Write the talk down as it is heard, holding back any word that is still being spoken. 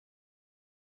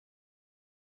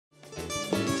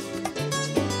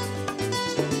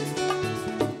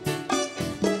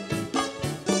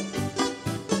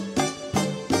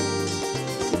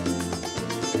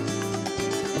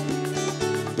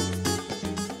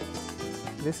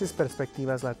This is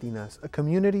Perspectivas Latinas, a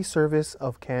community service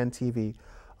of CAN TV.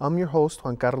 I'm your host,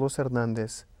 Juan Carlos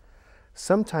Hernandez.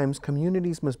 Sometimes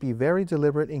communities must be very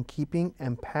deliberate in keeping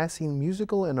and passing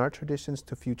musical and art traditions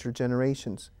to future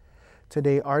generations.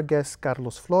 Today, our guests,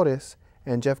 Carlos Flores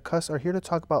and Jeff Kust, are here to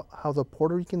talk about how the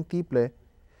Puerto Rican Tiple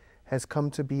has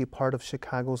come to be a part of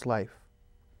Chicago's life.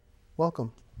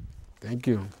 Welcome. Thank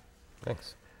you.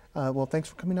 Thanks. Well, thanks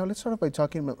for coming out. Let's start off by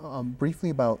talking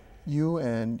briefly about you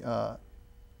and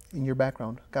in your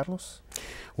background. Carlos?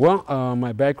 Well,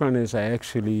 my background is I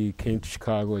actually came to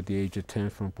Chicago at the age of 10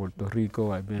 from Puerto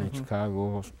Rico. I've been in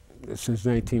Chicago since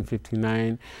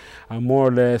 1959. I'm more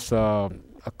or less a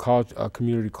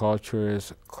community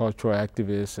culturist, cultural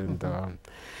activist,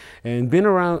 and been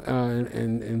around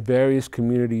in various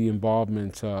community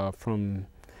involvements from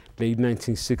late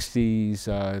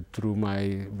 1960s through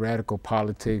my radical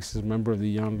politics as a member of the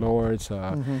Young Lords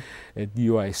at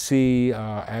UIC.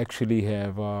 I actually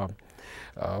have,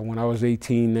 when I was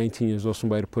 18, 19 years old,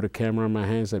 somebody put a camera in my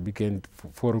hands. I began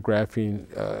photographing.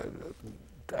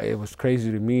 It was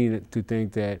crazy to me to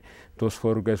think that those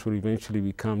photographs would eventually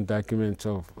become documents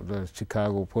of the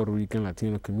Chicago Puerto Rican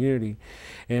Latino community.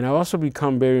 And I also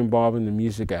become very involved in the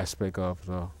music aspect of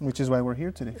the... Which is why we're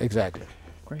here today. Exactly.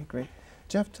 Great, great.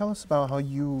 Jeff, tell us about how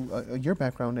you, your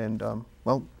background and,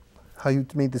 well, how you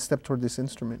made the step toward this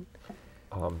instrument.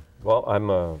 Well, I'm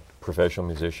a professional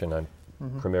musician. I'm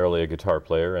primarily a guitar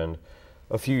player, and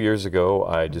a few years ago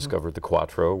I discovered the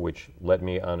Quattro, which led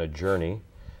me on a journey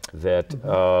that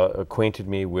acquainted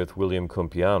me with William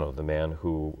Compiano, the man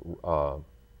who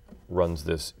runs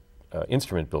this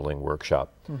instrument building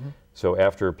workshop. So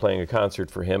after playing a concert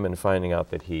for him and finding out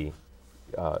that he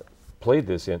played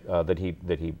this, that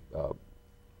he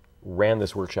ran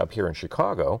this workshop here in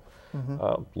Chicago,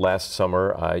 last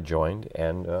summer I joined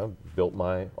and built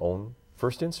my own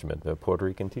first instrument, the Puerto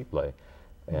Rican Tiple,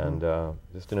 and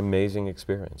just an amazing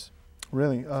experience.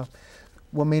 Really?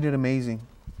 What made it amazing?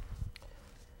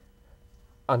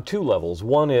 On two levels.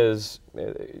 One is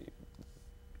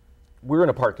we're in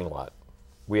a parking lot.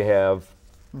 We have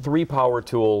 3 power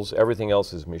tools. Everything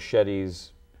else is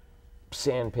machetes,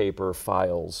 sandpaper,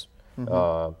 files,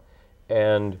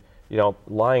 and you know,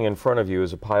 lying in front of you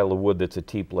is a pile of wood that's a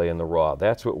tiple in the raw.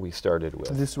 That's what we started with.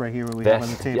 This right here, what we have on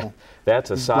the table. Yeah,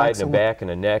 that's a side and a back and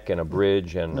a neck and a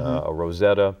bridge and a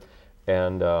Rosetta.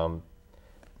 And so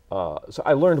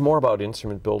I learned more about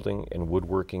instrument building and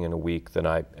woodworking in a week than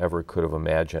I ever could have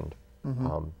imagined.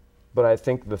 But I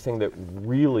think the thing that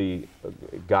really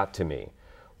got to me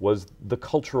was the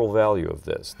cultural value of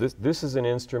this. This is an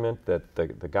instrument that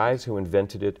the guys who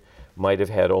invented it might have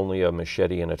had only a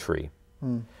machete and a tree.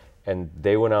 And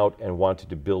they went out and wanted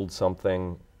to build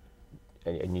something,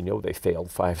 and you know they failed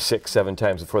 5, 6, 7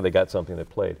 times before they got something that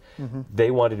played.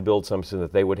 They wanted to build something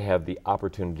that they would have the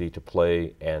opportunity to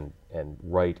play and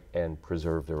write and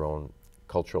preserve their own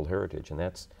cultural heritage, and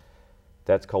that's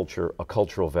a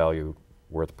cultural value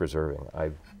worth preserving.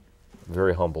 I'm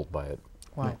very humbled by it.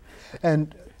 Wow.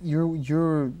 And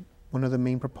you're one of the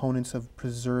main proponents of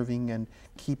preserving and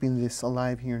keeping this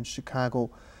alive here in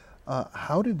Chicago.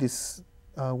 How did this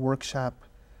workshop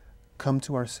come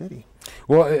to our city?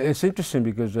 Well, it's interesting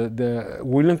because the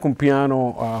William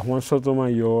Compiano, Juan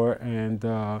Sotomayor, and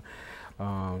a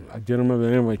gentleman by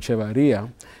the name of Echevarria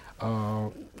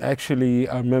actually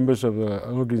are members of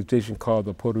an organization called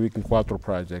the Puerto Rican Quattro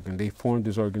Project, and they formed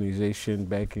this organization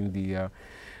back in the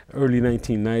early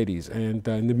 1990s. And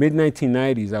in the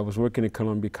mid-1990s, I was working at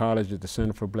Columbia College at the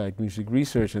Center for Black Music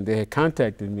Research, and they had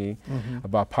contacted me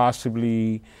about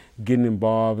possibly getting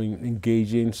involved and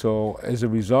engaging. So as a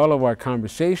result of our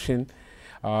conversation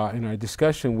and our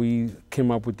discussion, we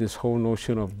came up with this whole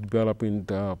notion of developing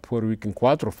the Puerto Rican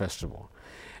Quattro Festival.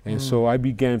 And so I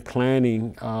began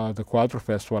planning the Quattro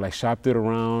Festival. I shopped it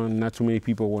around, not too many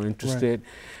people were interested.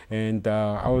 And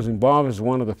I was involved as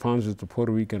one of the founders of the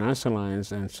Puerto Rican Arts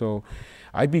Alliance. And so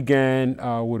I began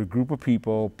with a group of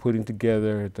people putting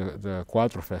together the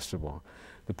Quattro Festival.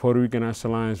 The Puerto Rican Arts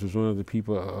Alliance was one of the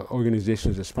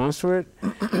organizations that sponsored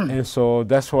it. And so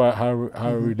that's how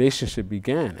our relationship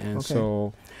began. And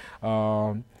so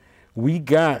we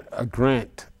got a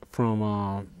grant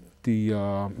from the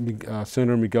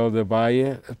Senator Miguel del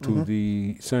Valle to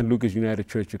the San Lucas United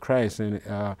Church of Christ. And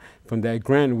from that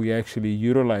grant, we actually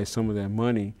utilized some of that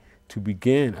money to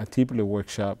begin a Tiple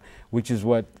workshop, which is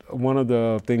what one of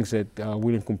the things that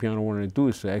William Compiano wanted to do,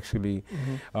 is to actually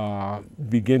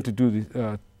begin to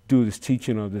do this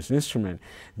teaching of this instrument.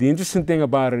 The interesting thing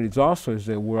about it is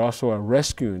that we're also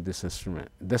rescuing this instrument.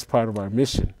 That's part of our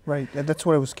mission. Right, and that's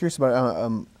what I was curious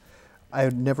about. I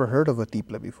had never heard of a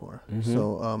tiple before.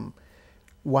 So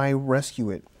why rescue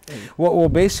it? Well,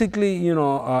 basically, you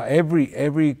know,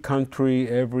 every country,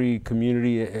 every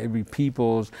community, every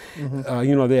peoples,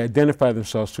 you know, they identify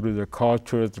themselves through their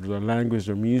culture, through their language,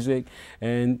 their music,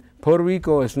 and Puerto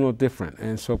Rico is no different.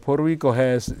 And so Puerto Rico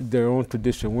has their own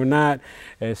tradition. We're not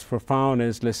as profound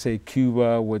as, let's say,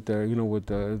 Cuba with their, you know, with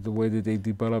the way that they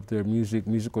develop their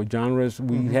musical genres.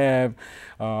 We have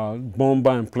bomba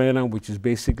and plena, which is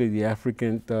basically the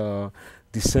African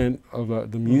descent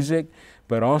of the music.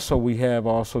 But also we have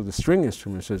also the string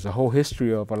instruments. There's a whole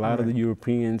history of a lot of the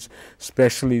Europeans,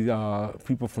 especially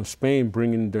people from Spain,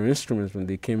 bringing their instruments when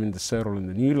they came in to settle in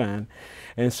the new land.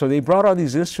 And so they brought all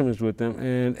these instruments with them.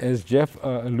 And as Jeff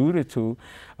alluded to,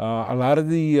 a lot of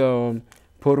the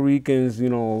Puerto Ricans, you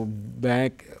know,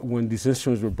 back when these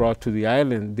instruments were brought to the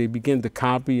island, they began to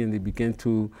copy and they began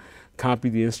to copy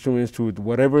the instruments to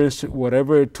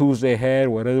whatever tools they had,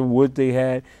 whatever wood they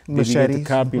had. They began to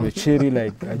copy machete,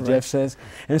 like Jeff says.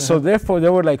 And so therefore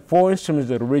there were like 4 instruments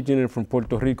that originated from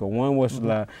Puerto Rico. One was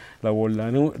the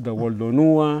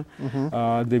bordonua,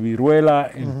 the viruela,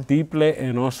 el tiple,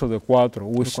 and also the cuatro,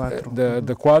 which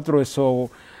the cuatro is so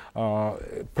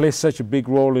plays such a big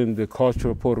role in the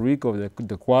culture of Puerto Rico that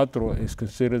the cuatro is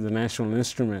considered the national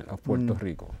instrument of Puerto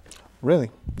Rico. Really?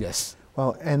 Yes.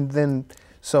 Well, and then,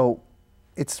 so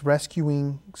it's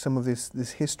rescuing some of this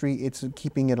history, it's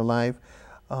keeping it alive.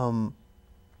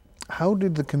 How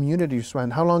did the community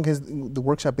respond? How long has the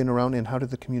workshop been around, and how did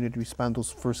the community respond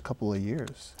those first couple of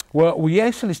years? Well, we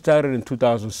actually started in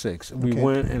 2006. We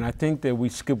went, and I think that we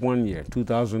skipped 1 year.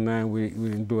 2009, we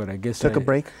didn't do it. I guess took a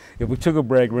break. Yeah, we took a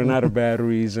break. Ran out of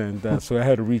batteries, and so I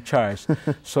had to recharge.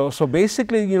 So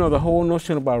basically, you know, the whole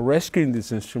notion about rescuing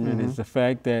this instrument is the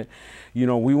fact that, you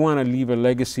know, we want to leave a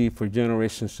legacy for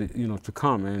generations, you know, to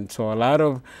come. And so a lot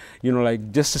of, you know,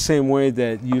 like just the same way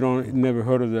that you never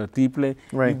heard of the tiple,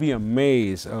 you'd be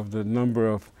amazed of the number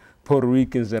of Puerto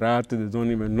Ricans that are out there that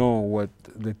don't even know what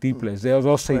the tiple is. They'll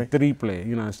all say triple,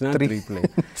 you know, it's not triple.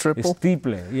 Triple? It's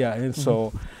tiple, yeah. And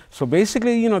so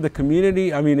basically, you know, the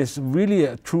community, I mean, it's really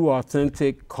a true,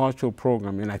 authentic cultural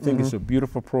program, and I think it's a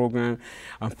beautiful program.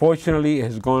 Unfortunately, it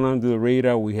has gone under the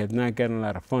radar. We have not gotten a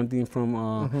lot of funding from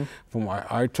our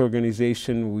arts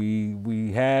organization.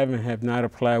 We have and have not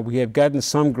applied. We have gotten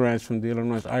some grants from the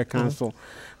Illinois Art Council,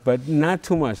 but not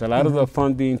too much. A lot of the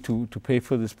funding to pay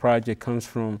for this project comes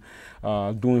from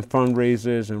doing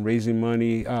fundraisers and raising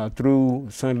money through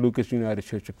San Lucas United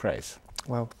Church of Christ.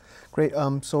 Wow, great.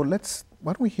 So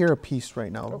why don't we hear a piece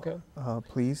right now,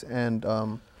 please, and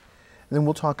then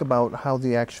we'll talk about how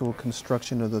the actual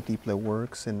construction of the tiple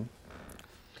works. And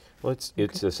well,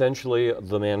 it's essentially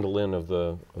the mandolin of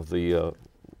the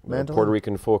Puerto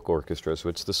Rican folk orchestra. So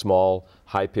it's the small,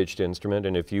 high-pitched instrument,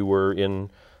 and if you were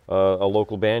in a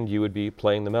local band, you would be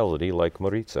playing the melody like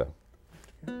Maritza.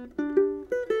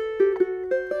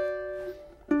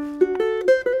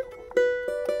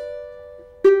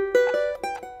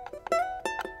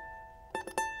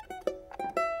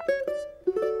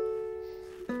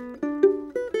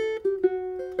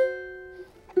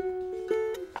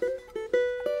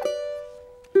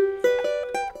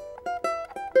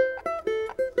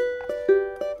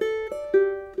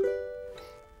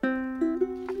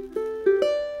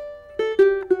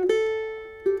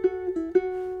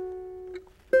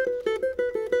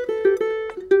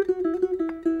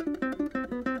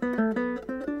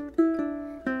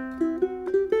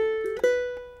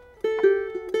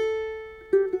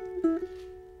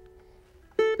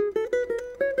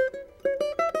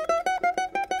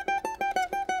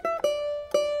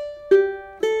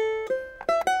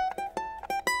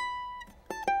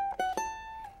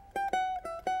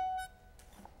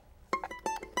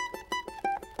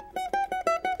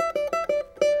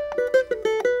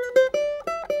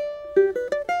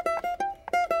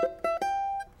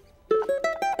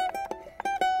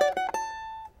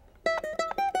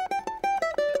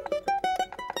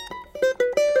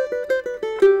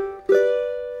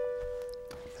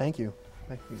 Thank you.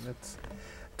 That's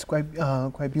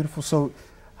quite beautiful. So,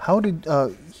 how did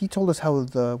he told us how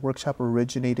the workshop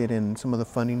originated and some of the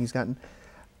funding he's gotten?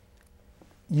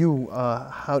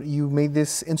 How you made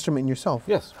this instrument yourself?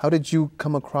 Yes. How did you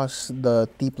come across the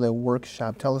tiple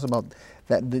workshop? Tell us about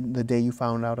that, the day you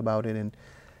found out about it,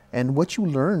 and what you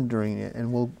learned during it.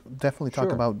 And we'll definitely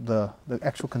talk about the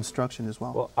actual construction as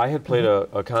well. Well, I had played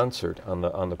a concert on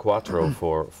the Quattro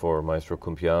for Maestro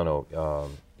Cumpiano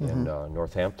in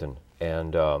Northampton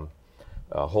and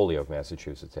Holyoke,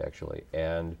 Massachusetts, actually.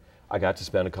 And I got to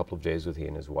spend a couple of days with he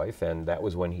and his wife, and that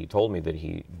was when he told me that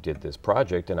he did this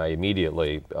project, and I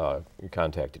immediately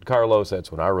contacted Carlos.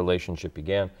 That's when our relationship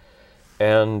began,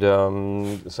 and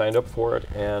signed up for it.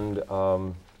 And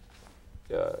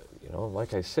you know,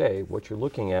 like I say, what you're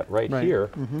looking at right here,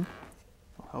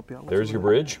 I'll help you out. there's your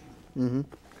bridge.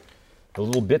 The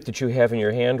little bit that you have in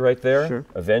your hand right there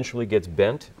eventually gets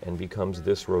bent and becomes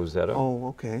this rosetta. Oh,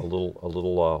 okay. A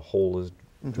little hole is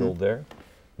drilled there.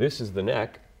 This is the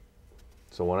neck.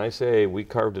 So when I say we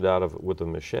carved it out of with a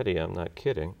machete, I'm not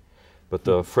kidding. But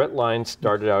the fret lines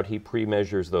started out, he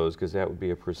pre-measures those because that would be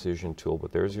a precision tool.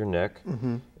 But there's your neck.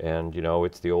 And, you know,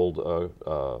 it's the old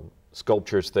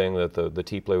sculptures thing that the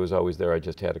Tiple was always there. I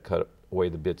just had to cut away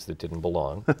the bits that didn't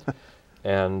belong.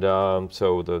 And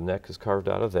so the neck is carved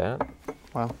out of that.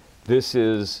 Wow. This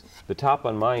is, the top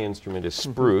on my instrument is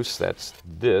spruce. That's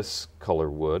this color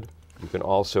wood. You can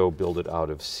also build it out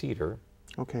of cedar.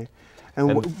 Okay.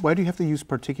 And why do you have to use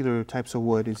particular types of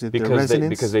wood? Is it the resonance?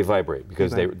 Because they vibrate,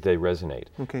 because they resonate.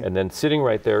 Okay. And then sitting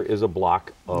right there is a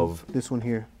block of this one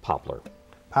here. Poplar.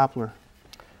 Poplar.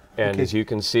 And as you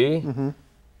can see,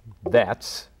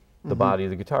 that's the body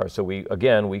of the guitar. So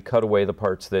we cut away the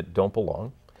parts that don't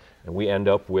belong, and we end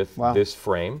up with this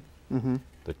frame.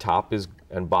 The top is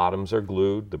and bottoms are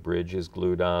glued. The bridge is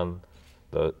glued on.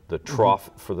 The trough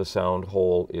for the sound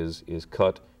hole is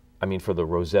cut. I mean, for the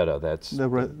rosetta, that's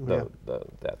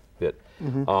that bit.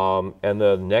 And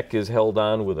the neck is held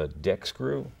on with a deck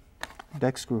screw.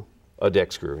 Deck screw. A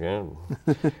deck screw,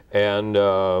 yeah. And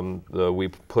we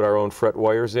put our own fret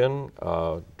wires in,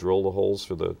 drill the holes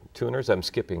for the tuners. I'm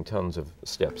skipping tons of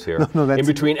steps here. In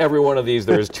between every one of these,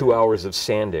 there is 2 hours of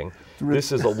sanding.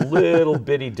 This is a little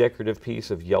bitty decorative piece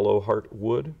of yellow heart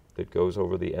wood that goes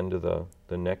over the end of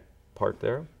the neck part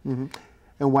there.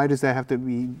 And why does that have to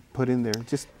be put in there?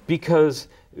 Just because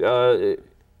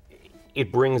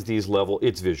it brings these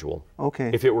it's visual. Okay.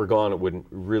 If it were gone, it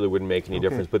really wouldn't make any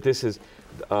difference. But this is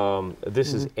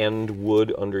end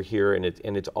wood under here, and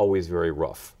it's always very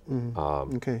rough.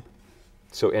 okay.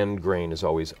 So end grain is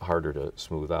always harder to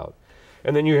smooth out.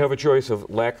 And then you have a choice of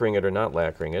lacquering it or not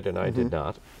lacquering it, and I did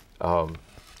not.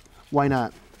 Why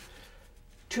not?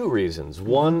 2 reasons.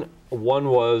 One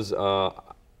was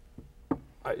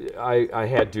I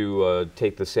had to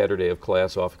take the Saturday of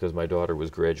class off because my daughter was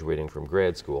graduating from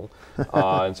grad school,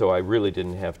 and so I really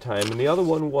didn't have time. And the other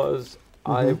one was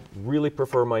I really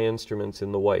prefer my instruments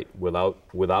in the white.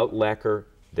 Without lacquer,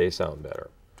 they sound better.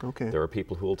 Okay. There are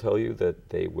people who will tell you that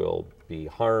they will be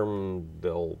harmed,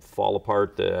 they'll fall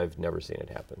apart. I've never seen it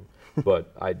happen.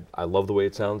 But I love the way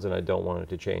it sounds, and I don't want it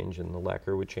to change, and the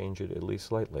lacquer would change it at least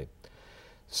slightly.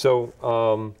 So,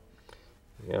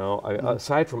 you know,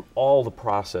 aside from all the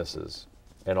processes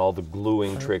and all the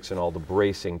gluing tricks and all the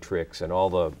bracing tricks and all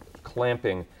the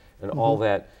clamping and all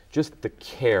that, just the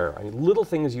care. I mean, little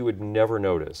things you would never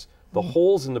notice. The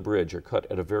holes in the bridge are cut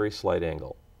at a very slight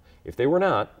angle. If they were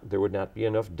not, there would not be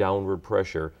enough downward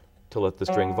pressure to let the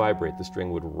string vibrate. The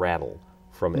string would rattle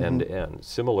from end to end.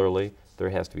 Similarly, there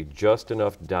has to be just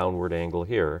enough downward angle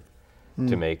here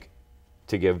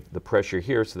to give the pressure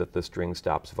here so that the string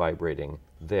stops vibrating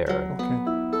there.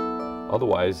 Okay.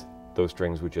 Otherwise, those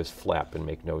strings would just flap and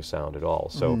make no sound at all.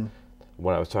 So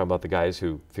when I was talking about the guys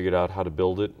who figured out how to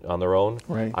build it on their own,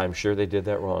 I'm sure they did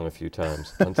that wrong a few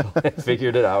times until they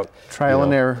figured it out. Trial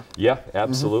and error. Yeah,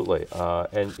 absolutely.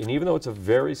 And even though it's a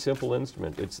very simple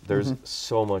instrument, there's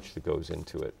so much that goes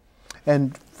into it.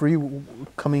 And for you,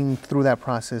 coming through that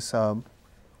process,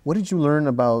 what did you learn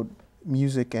about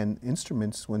music and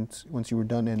instruments once you were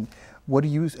done? And what do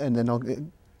you? And then I'll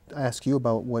ask you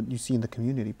about what you see in the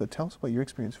community. But tell us about your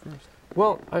experience first.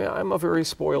 Well, I'm a very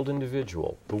spoiled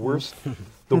individual. The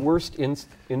worst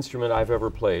instrument I've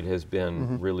ever played has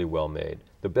been really well made.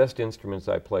 The best instruments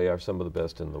I play are some of the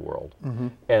best in the world.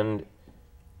 And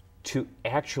to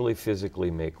actually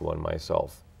physically make one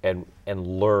myself and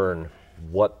learn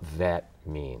what that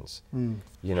means,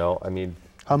 you know, I mean,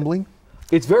 humbling.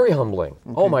 It's very humbling.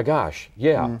 Oh my gosh,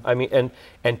 yeah. I mean,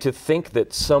 and to think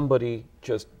that somebody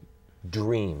just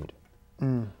dreamed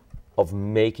of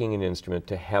making an instrument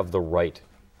to have the right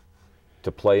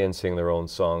to play and sing their own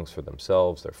songs for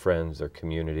themselves, their friends, their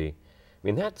community. I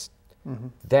mean, that's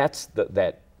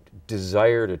that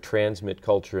desire to transmit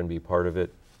culture and be part of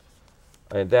it.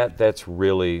 And that's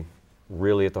really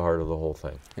at the heart of the whole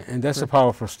thing. And that's a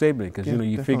powerful statement, because you know,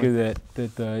 you figure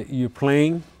that you're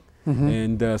playing,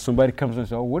 and somebody comes and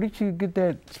says, "Oh, where did you get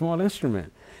that small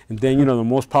instrument?" And then, you know, the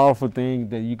most powerful thing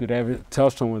that you could ever tell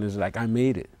someone is like, "I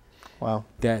made it." Wow.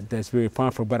 That's very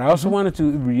powerful. But I also wanted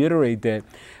to reiterate that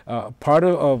part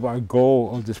of our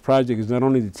goal of this project is not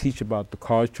only to teach about the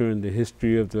culture and the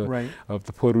history of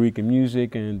the Puerto Rican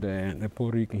music and the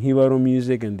Puerto Rican Jibaro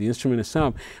music and the instrument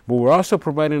itself, but we're also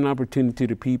providing an opportunity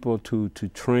to people to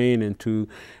train and to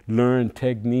learn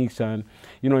techniques on,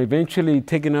 eventually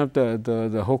taking up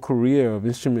the whole career of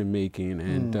instrument making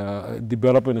and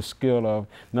developing a skill of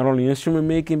not only instrument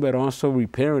making but also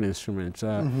repairing instruments.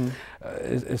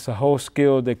 It's a whole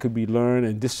skill that could be learned,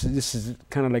 and this is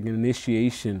kind of like an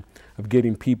initiation of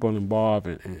getting people involved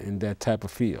in that type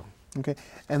of field. Okay,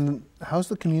 and how's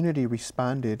the community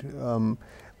responded?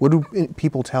 What do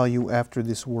people tell you after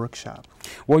this workshop?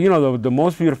 Well, the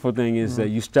most beautiful thing is that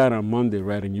you start on Monday,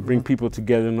 right, and you bring people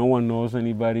together. No one knows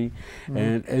anybody,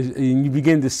 and you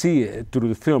begin to see it through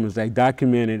the film. It's like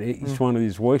documented each one of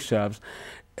these workshops.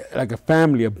 Like a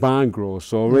family, a bond grows.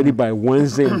 So already by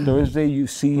Wednesday and Thursday, you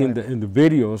see in the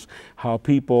videos how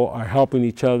people are helping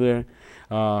each other,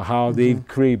 how they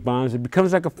create bonds. It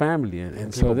becomes like a family. And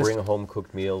people so bring home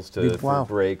cooked meals for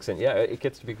breaks, and yeah, it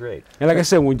gets to be great. And like I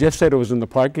said, when Jeff said it was in the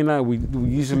parking lot, we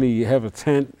usually have a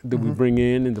tent that we bring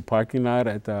in the parking lot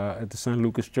at the San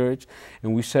Lucas Church,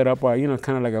 and we set up our,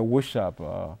 kind of like a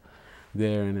workshop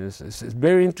there, and it's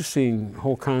very interesting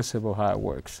whole concept of how it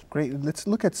works. Great. Let's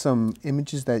look at some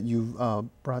images that you've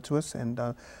brought to us and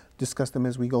discuss them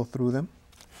as we go through them.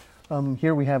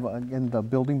 Here we have again the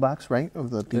building box, right?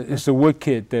 It's a wood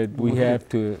kit that we have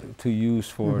to use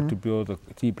to build a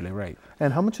tiple, right?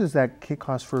 And how much does that kit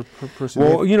cost per person?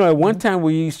 Well, at one time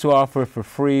we used to offer it for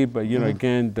free, but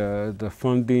again, the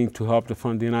funding to help the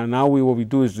funding. Now what we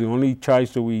do is the only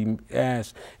charge that we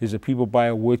ask is that people buy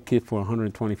a wood kit for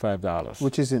 $125,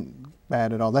 which isn't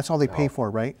bad at all. That's all they pay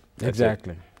for, right?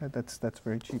 Exactly. That's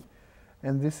very cheap.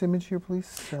 And this image here,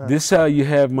 please? This, you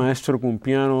have Maestro con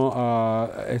piano.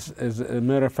 As a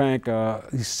matter of fact,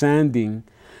 he's sanding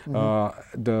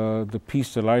the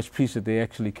piece, the large piece that they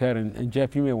actually cut. And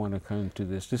Jeff, you may want to come to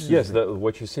this. Yes,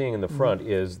 what you're seeing in the front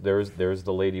is there's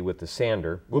the lady with the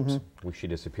sander. Whoops, she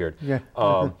disappeared. Yeah.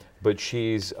 But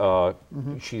she's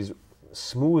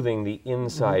smoothing the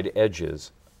inside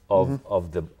edges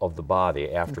of the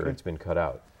body after it's been cut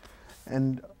out.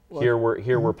 And here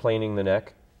we're planing the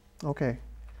neck. Okay,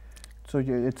 so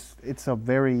it's a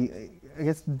very, I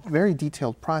guess, very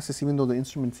detailed process. Even though the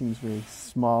instrument seems very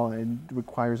small, it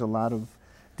requires a lot of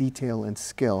detail and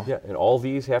skill. Yeah, and all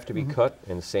these have to be cut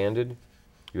and sanded.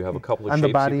 You have a couple of on shapes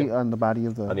on the body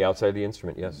of the on the outside of the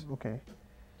instrument. Yes. Okay.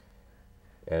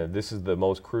 And this is the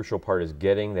most crucial part: is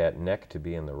getting that neck to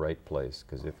be in the right place.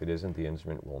 Because if it isn't, the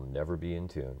instrument will never be in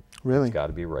tune. Really, it's got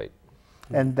to be right.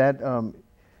 And that.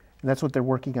 And that's what they're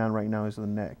working on right now, is the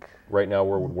neck. Right now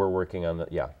we're working on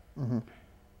the,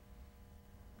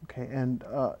 Okay, and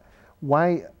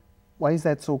why is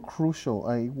that so crucial?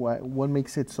 What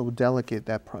makes it so delicate,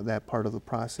 that part of the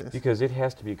process? Because it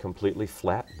has to be completely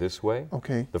flat this way.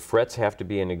 Okay. The frets have to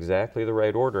be in exactly the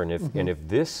right order, and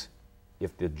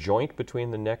if the joint between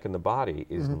the neck and the body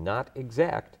is not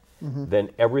exact,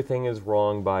 then everything is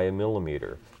wrong by a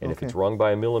millimeter. And if it's wrong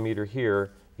by a millimeter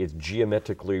here, it's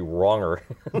geometrically wronger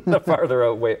the farther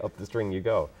away up the string you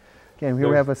go. Okay, and here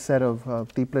we have a set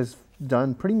of tiples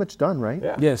done, pretty much done, right?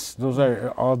 Yeah. Yes, those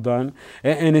are all done.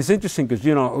 And it's interesting because,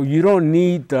 you don't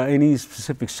need any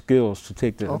specific skills to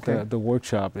take the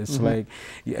workshop. It's like,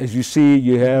 as you see,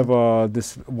 you have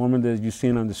this woman that you're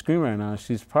seeing on the screen right now.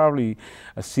 She's probably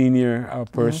a senior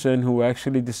person who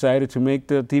actually decided to make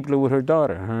the tiple with her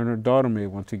daughter. Her and her daughter made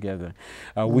one together.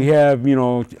 We have,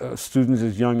 students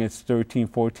as young as 13,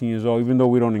 14 years old, even though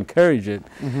we don't encourage it,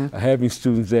 having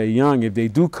students that young. If they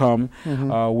do come,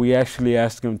 we actually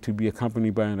ask them to be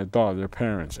accompanied by an adult, their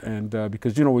parents, and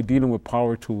because we're dealing with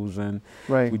power tools, and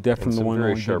we definitely want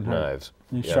very sharp knives.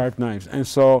 Sharp knives, and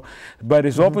so, but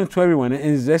it's open to everyone, and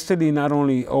it's actually not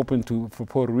only open for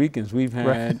Puerto Ricans. We've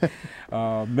had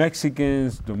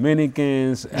Mexicans,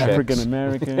 Dominicans, African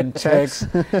Americans, Czechs.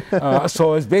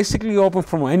 So it's basically open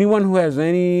from anyone who has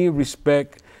any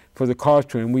respect for the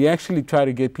culture, and we actually try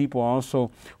to get people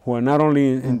also who are not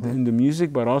only in the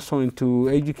music but also into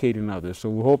educating others. So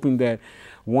we're hoping that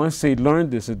once they learn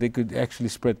this, that they could actually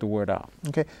spread the word out.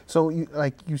 Okay, so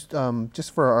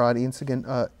just for our audience again,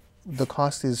 the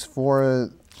cost is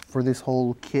for this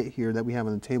whole kit here that we have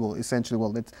on the table. Essentially,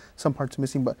 well, it's some parts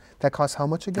missing, but that costs how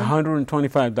much again?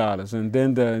 $125, and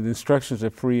then the instructions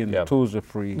are free and the tools are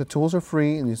free. The tools are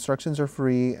free and the instructions are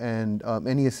free, and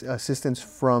any assistance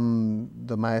from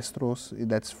the maestros,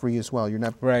 that's free as well. You're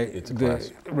not It's a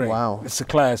class. Wow, it's a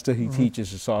class that he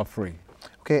teaches. It's all free.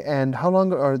 Okay, and how long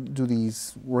do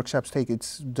these workshops take?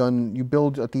 It's done, you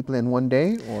build a tiple in one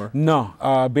day, or? No,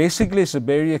 basically it's a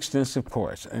very extensive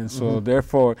course. And so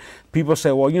therefore people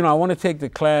say, well, I want to take the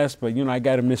class, but I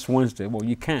got to miss Wednesday. Well,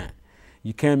 you can't.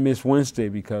 You can't miss Wednesday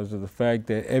because of the fact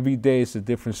that every day is a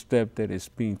different step that is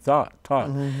being taught.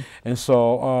 And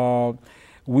so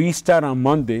we start on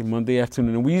Monday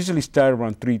afternoon. And we usually start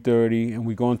around 3:30 and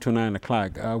we go until 9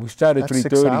 o'clock. We start at 3:30.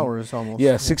 6 hours almost.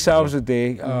 Yeah, 6 hours a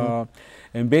day.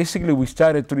 And basically we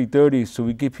start at 3:30, so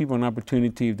we give people an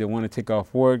opportunity if they want to take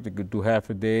off work, they could do half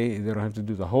a day, they don't have to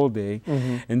do the whole day.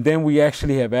 And then we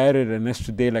actually have added an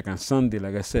extra day like on Sunday.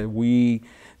 Like I said,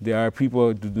 there are people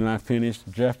who do not finish.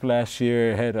 Jeff last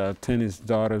year had attend his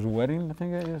daughter's wedding, I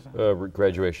think it is.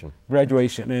 Graduation.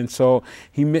 Graduation, and so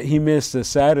he missed the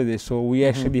Saturday, so we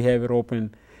actually have it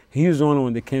open. He was the only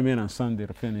one that came in on Sunday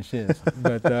to finish his.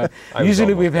 But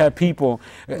usually we've had people,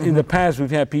 in the past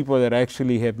we've had people that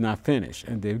actually have not finished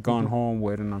and they've gone home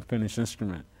with an unfinished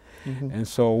instrument. And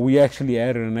so we actually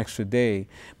added an extra day.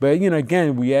 But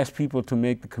again, we ask people to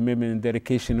make the commitment and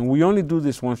dedication, and we only do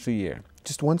this once a year.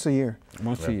 Just once a year?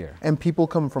 Once a year. And people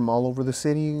come from all over the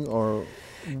city, or?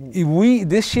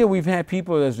 This year we've had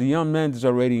people, there's a young man that's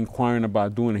already inquiring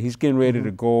about doing it. He's getting ready to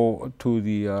go to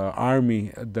the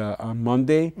Army on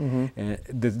Monday, and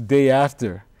the day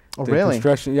after. Oh, the really?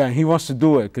 Construction. Yeah, he wants to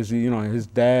do it because his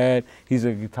dad, he's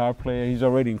a guitar player. He's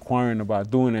already inquiring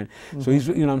about doing it. So he's,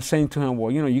 I'm saying to him,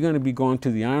 well, you're going to be going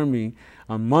to the Army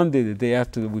on Monday, the day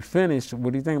after we finish.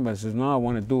 What do you think about it? He says, no, I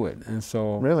want to do it. And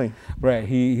so, really, right,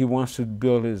 he wants to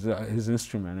build his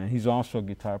instrument, and he's also a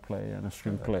guitar player and a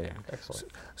string player.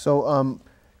 Excellent. So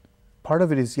part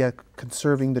of it is,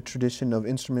 conserving the tradition of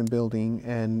instrument building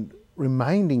and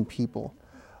reminding people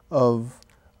of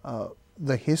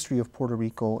the history of Puerto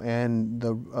Rico and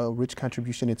the rich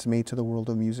contribution it's made to the world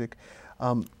of music.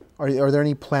 Are there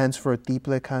any plans for a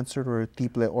tiple concert or a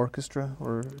tiple orchestra?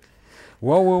 Or?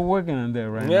 Well, we're working on that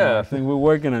right now. I think we're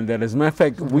working on that. As a matter of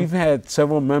fact, we've had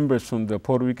several members from the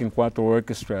Puerto Rican Cuatro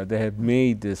Orchestra that have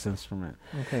made this instrument.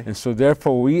 Okay. And so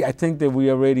therefore, I think that we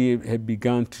already have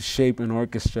begun to shape an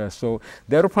orchestra. So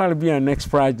that'll probably be our next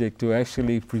project, to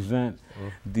actually present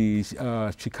the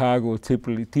Chicago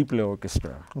Tiple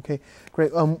Orchestra. Okay,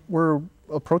 great. We're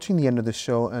approaching the end of the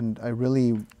show, and I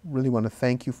really want to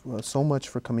thank you so much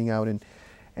for coming out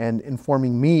and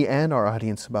informing me and our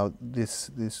audience about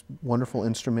this wonderful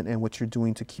instrument and what you're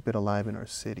doing to keep it alive in our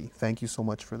city. Thank you so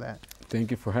much for that. Thank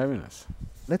you for having us.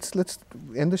 Let's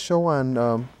end the show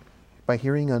on by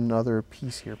hearing another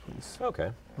piece here, please.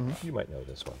 Okay. You might know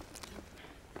this one.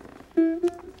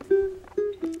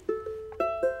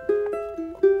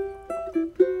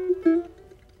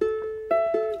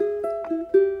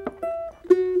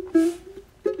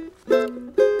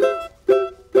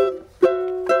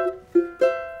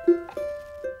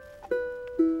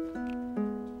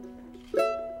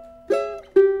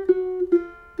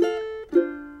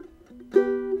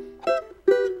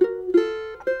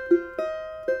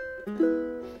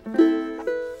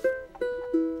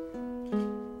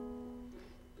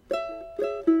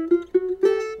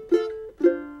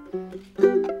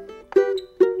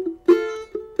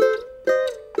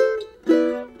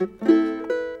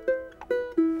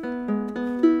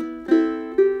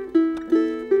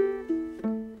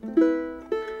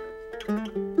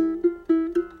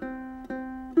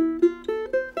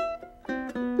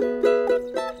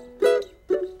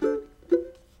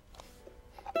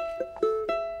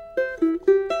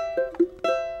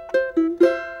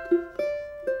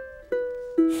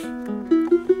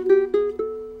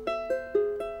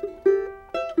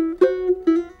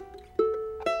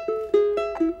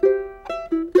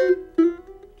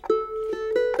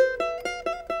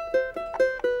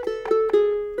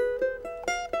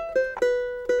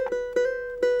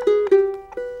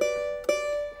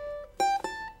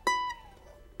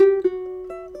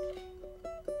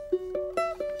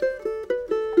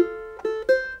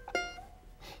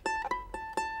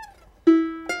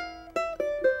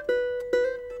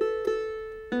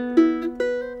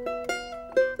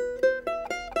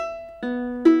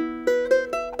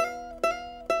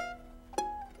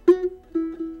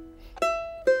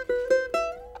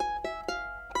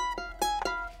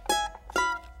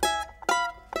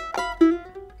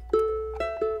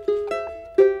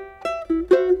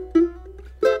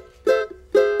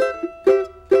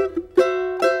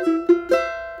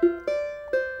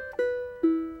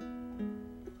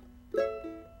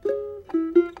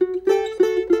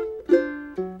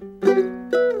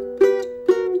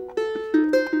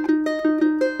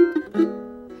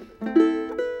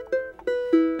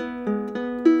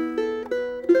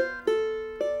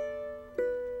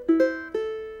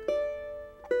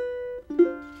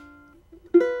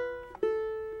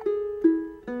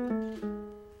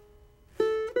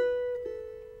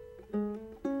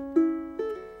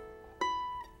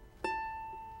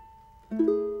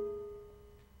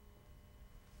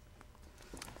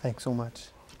 Thanks so much.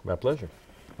 My pleasure.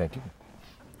 Thank you.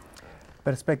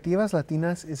 Perspectivas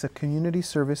Latinas is a community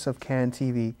service of CAN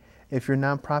TV. If your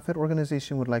nonprofit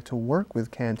organization would like to work with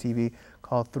CAN TV,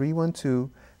 call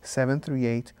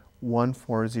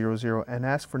 312-738-1400 and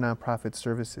ask for nonprofit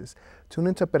services. Tune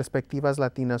into Perspectivas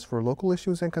Latinas for local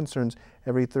issues and concerns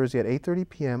every Thursday at 8:30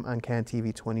 p.m. on CAN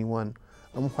TV 21.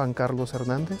 I'm Juan Carlos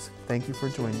Hernandez. Thank you for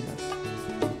joining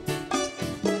us.